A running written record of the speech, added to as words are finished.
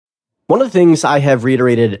One of the things I have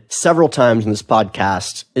reiterated several times in this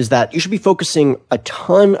podcast is that you should be focusing a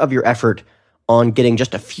ton of your effort on getting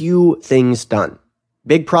just a few things done.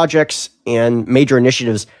 Big projects and major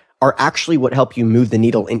initiatives are actually what help you move the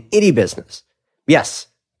needle in any business. Yes,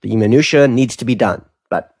 the minutia needs to be done,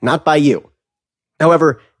 but not by you.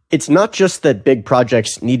 However, it's not just that big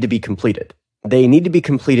projects need to be completed. They need to be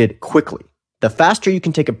completed quickly. The faster you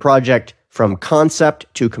can take a project from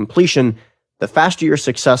concept to completion, the faster your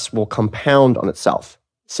success will compound on itself,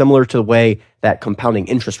 similar to the way that compounding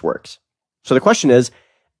interest works. So the question is,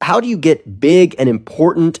 how do you get big and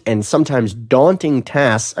important and sometimes daunting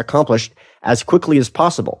tasks accomplished as quickly as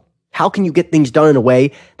possible? How can you get things done in a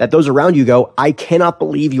way that those around you go, I cannot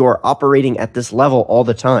believe you are operating at this level all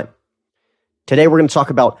the time? Today, we're going to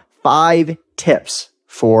talk about 5 tips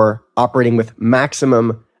for operating with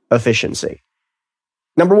maximum efficiency.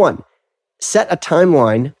 Number 1, set a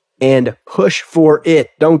timeline and push for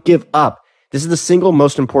it. Don't give up. This is the single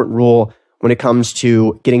most important rule when it comes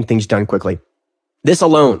to getting things done quickly. This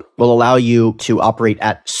alone will allow you to operate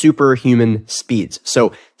at superhuman speeds.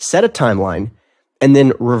 So set a timeline and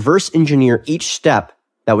then reverse engineer each step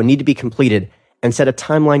that would need to be completed and set a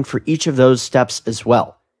timeline for each of those steps as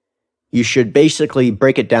well. You should basically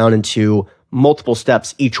break it down into multiple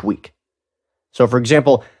steps each week. So for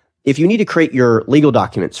example, if you need to create your legal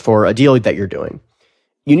documents for a deal that you're doing,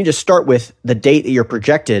 you need to start with the date that you're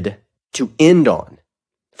projected to end on.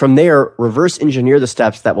 From there, reverse engineer the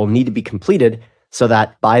steps that will need to be completed so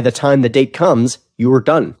that by the time the date comes, you are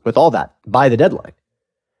done with all that by the deadline.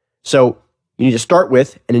 So you need to start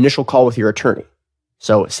with an initial call with your attorney.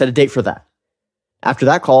 So set a date for that. After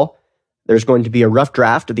that call, there's going to be a rough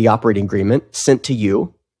draft of the operating agreement sent to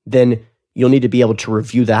you. Then you'll need to be able to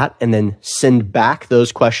review that and then send back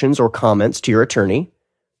those questions or comments to your attorney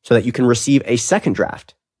so that you can receive a second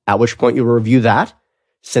draft, at which point you'll review that,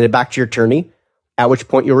 send it back to your attorney, at which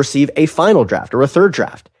point you'll receive a final draft or a third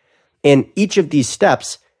draft. And each of these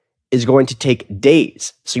steps is going to take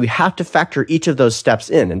days. So you have to factor each of those steps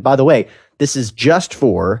in. And by the way, this is just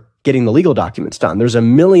for getting the legal documents done. There's a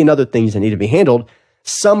million other things that need to be handled,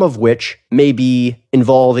 some of which may be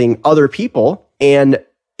involving other people, and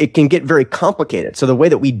it can get very complicated. So the way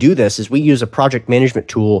that we do this is we use a project management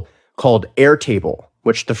tool called Airtable,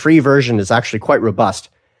 which the free version is actually quite robust.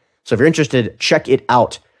 So if you're interested, check it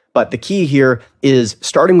out. But the key here is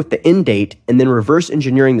starting with the end date and then reverse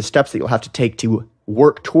engineering the steps that you'll have to take to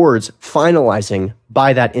work towards finalizing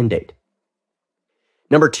by that end date.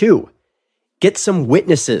 Number 2, get some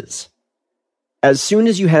witnesses. As soon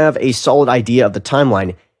as you have a solid idea of the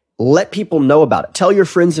timeline, let people know about it. Tell your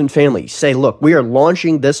friends and family. Say, look, we are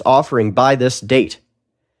launching this offering by this date.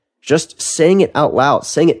 Just saying it out loud,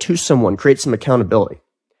 saying it to someone creates some accountability.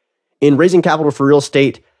 In raising capital for real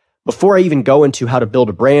estate, before I even go into how to build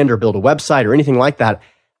a brand or build a website or anything like that,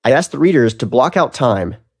 I ask the readers to block out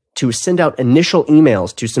time to send out initial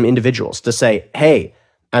emails to some individuals to say, hey,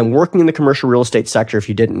 I'm working in the commercial real estate sector if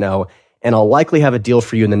you didn't know, and I'll likely have a deal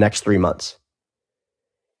for you in the next 3 months.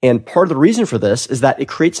 And part of the reason for this is that it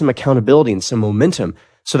creates some accountability and some momentum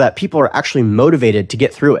so that people are actually motivated to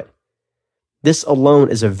get through it. This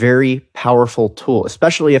alone is a very powerful tool,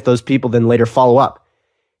 especially if those people then later follow up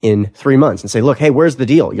in 3 months and say, look, hey, where's the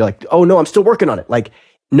deal? You're like, oh no, I'm still working on it. Like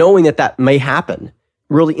knowing that that may happen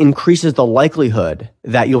really increases the likelihood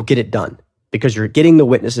that you'll get it done because you're getting the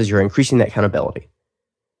witnesses, you're increasing that accountability.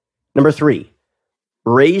 Number 3,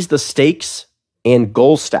 raise the stakes and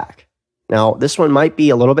goal stack. Now, this one might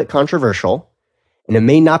be a little bit controversial and it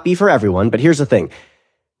may not be for everyone, but here's the thing.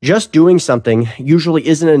 Just doing something usually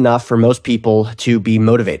isn't enough for most people to be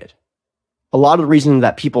motivated. A lot of the reason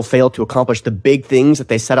that people fail to accomplish the big things that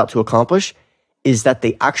they set out to accomplish is that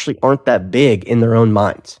they actually aren't that big in their own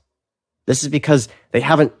minds. This is because they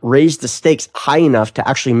haven't raised the stakes high enough to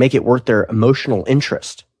actually make it worth their emotional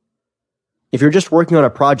interest. If you're just working on a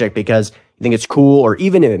project because you think it's cool or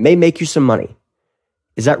even if it may make you some money,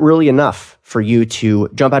 is that really enough for you to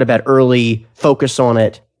jump out of bed early, focus on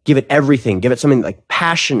it, give it everything, give it something like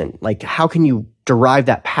passion? Like how can you derive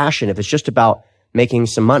that passion if it's just about making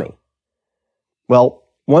some money? Well,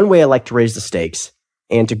 one way I like to raise the stakes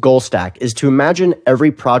and to goal stack is to imagine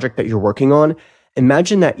every project that you're working on.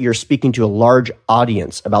 Imagine that you're speaking to a large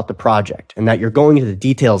audience about the project and that you're going into the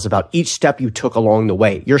details about each step you took along the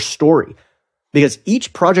way, your story. Because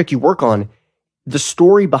each project you work on, the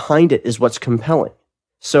story behind it is what's compelling.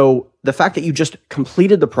 So the fact that you just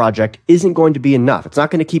completed the project isn't going to be enough. It's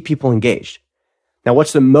not going to keep people engaged. Now,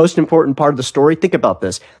 what's the most important part of the story? Think about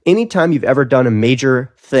this. Anytime you've ever done a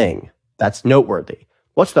major thing that's noteworthy,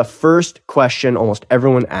 what's the first question almost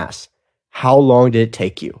everyone asks? How long did it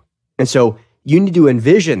take you? And so You need to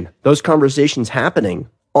envision those conversations happening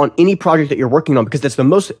on any project that you're working on, because that's the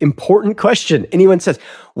most important question. Anyone says,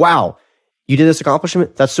 wow, you did this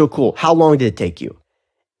accomplishment? That's so cool. How long did it take you?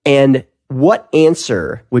 And what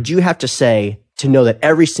answer would you have to say to know that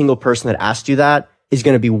every single person that asked you that is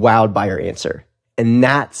going to be wowed by your answer? And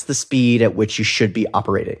that's the speed at which you should be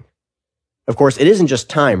operating. Of course, it isn't just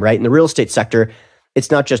time, right? In the real estate sector,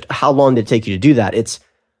 it's not just how long did it take you to do that. It's,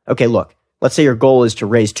 okay, look, let's say your goal is to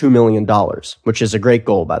raise $2 million, which is a great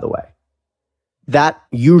goal, by the way. That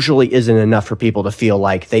usually isn't enough for people to feel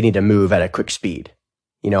like they need to move at a quick speed.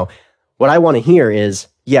 What I want to hear is,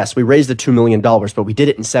 yes, we raised the $2 million, but we did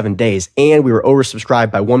it in 7 days, and we were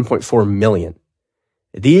oversubscribed by 1.4 million.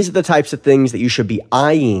 These are the types of things that you should be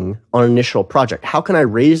eyeing on an initial project. How can I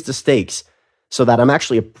raise the stakes so that I'm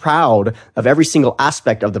actually proud of every single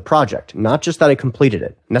aspect of the project, not just that I completed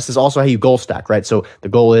it? And this is also how you goal stack, right? So the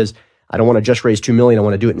goal is, I don't want to just raise 2 million. I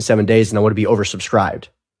want to do it in 7 days, and I want to be oversubscribed,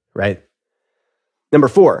 right? Number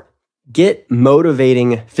 4, get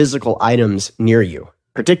motivating physical items near you,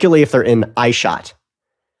 particularly if they're in eyeshot.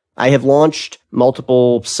 I have launched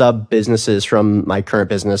multiple sub businesses from my current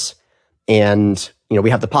business. And, we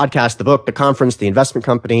have the podcast, the book, the conference, the investment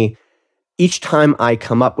company. Each time I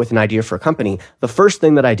come up with an idea for a company, the first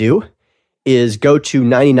thing that I do is go to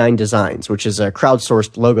 99 Designs, which is a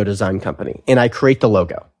crowdsourced logo design company, and I create the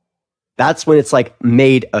logo. That's when it's like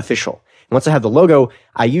made official. And once I have the logo,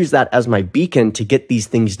 I use that as my beacon to get these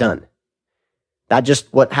things done. That's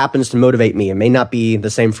just what happens to motivate me. It may not be the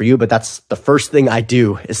same for you, but that's the first thing I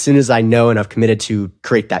do as soon as I know and I've committed to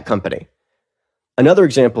create that company. Another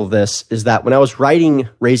example of this is that when I was writing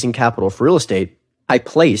Raising Capital for Real Estate, I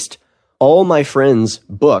placed all my friends'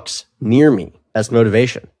 books near me as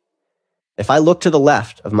motivation. If I look to the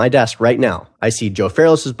left of my desk right now, I see Joe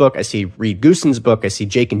Fairless's book, I see Reed Gooson's book, I see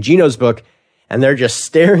Jake and Gino's book, and they're just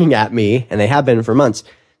staring at me, and they have been for months,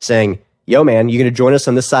 saying, yo, man, you going to join us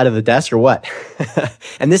on this side of the desk or what?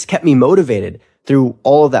 And this kept me motivated through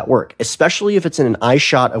all of that work, especially if it's in an eye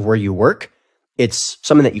shot of where you work. It's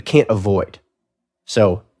something that you can't avoid.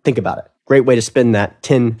 So think about it. Great way to spend that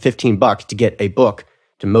 $10, $15 to get a book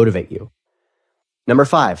to motivate you. Number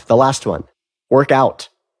 5, the last one, work out.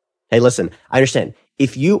 Hey, listen, I understand.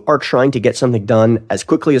 If you are trying to get something done as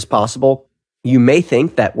quickly as possible, you may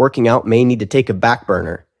think that working out may need to take a back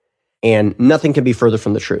burner, and nothing can be further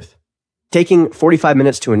from the truth. Taking 45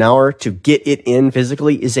 minutes to an hour to get it in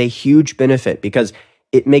physically is a huge benefit because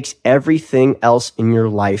it makes everything else in your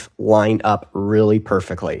life line up really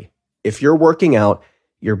perfectly. If you're working out,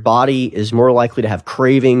 your body is more likely to have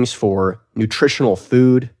cravings for nutritional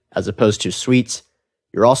food as opposed to sweets.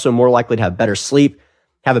 You're also more likely to have better sleep,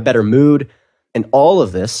 have a better mood, and all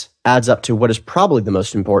of this adds up to what is probably the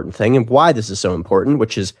most important thing and why this is so important,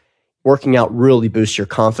 which is working out really boosts your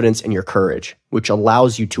confidence and your courage, which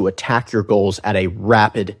allows you to attack your goals at a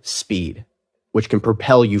rapid speed, which can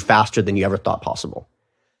propel you faster than you ever thought possible.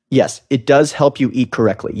 Yes, it does help you eat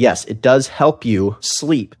correctly. Yes, it does help you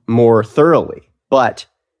sleep more thoroughly. But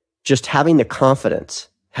just having the confidence,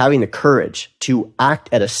 having the courage to act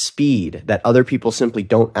at a speed that other people simply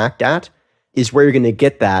don't act at is where you're going to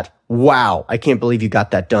get that, wow, I can't believe you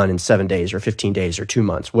got that done in 7 days or 15 days or 2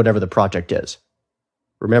 months, whatever the project is.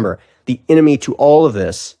 Remember, the enemy to all of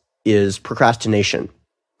this is procrastination.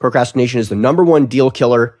 Procrastination is the number one deal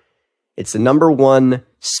killer. It's the number one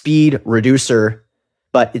speed reducer,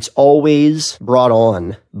 but it's always brought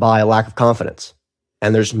on by a lack of confidence.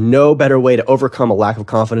 And there's no better way to overcome a lack of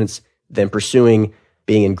confidence than pursuing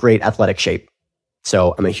being in great athletic shape.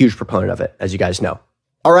 So I'm a huge proponent of it, as you guys know.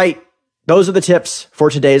 All right, those are the tips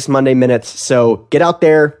for today's Monday Minutes. So get out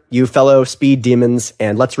there, you fellow speed demons,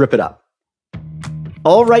 and let's rip it up.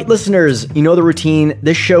 All right, listeners, you know the routine.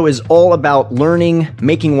 This show is all about learning,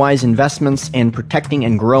 making wise investments, and protecting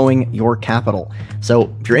and growing your capital.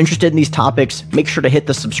 So if you're interested in these topics, make sure to hit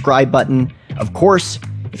the subscribe button. Of course,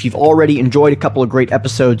 if you've already enjoyed a couple of great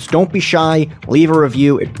episodes, don't be shy, leave a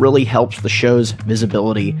review. It really helps the show's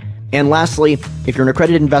visibility. And lastly, if you're an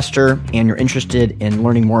accredited investor and you're interested in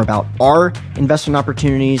learning more about our investment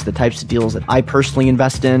opportunities, the types of deals that I personally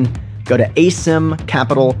invest in, go to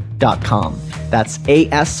asymcapital.com. That's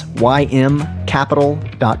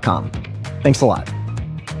ASYMcapital.com. Thanks a lot.